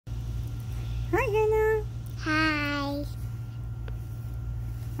Hi, Hannah. Hi.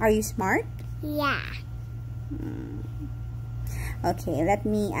 Are you smart? Yeah. Okay, let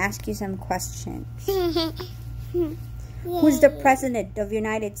me ask you some questions. Who's the president of the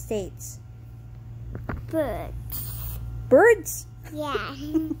United States? Birds. Birds? Yeah.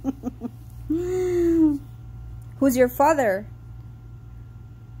 Who's your father?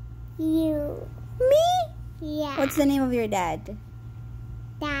 You. Me? Yeah. What's the name of your dad?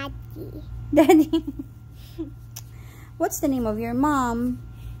 Daddy. Daddy. What's the name of your mom?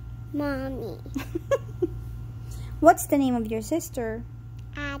 Mommy. What's the name of your sister?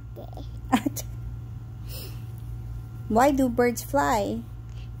 Ate. Why do birds fly?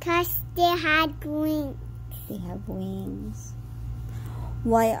 'Cause they had wings. They have wings.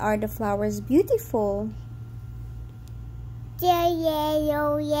 Why are the flowers beautiful? They're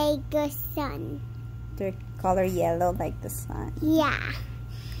yellow like the sun. Their color yellow like the sun. Yeah.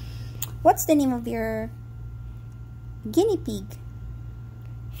 What's the name of your guinea pig?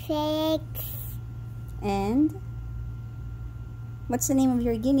 Felix. And what's the name of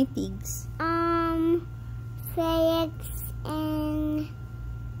your guinea pigs? Felix and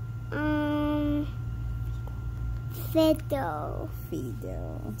Fiddle.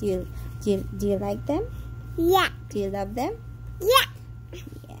 Fido. Do you like them? Yeah. Do you love them? Yeah.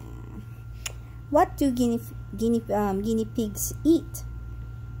 Yeah. What do guinea pigs eat?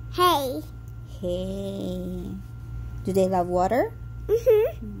 Hey. Hey. Do they love water?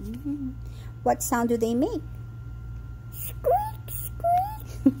 Mhm. What sound do they make? Squeak,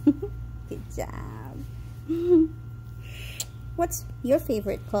 squeak. Good job. What's your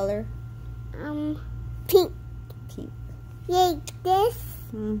favorite color? Pink. Pink. Like this.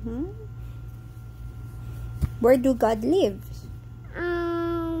 Where do God live?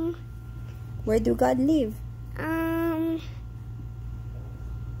 Where do God live?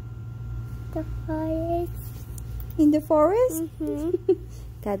 The forest. In the forest?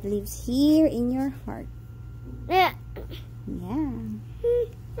 God lives here in your heart. Yeah. Yeah.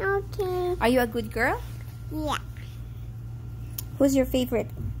 Okay. Are you a good girl? Yeah. Who's your favorite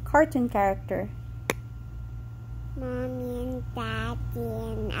cartoon character? Mommy and Daddy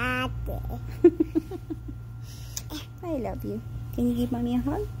and Ate. I love you. Can you give mommy a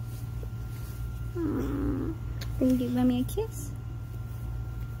hug? Can you give mommy a kiss?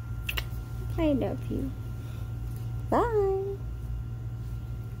 I love you. Bye.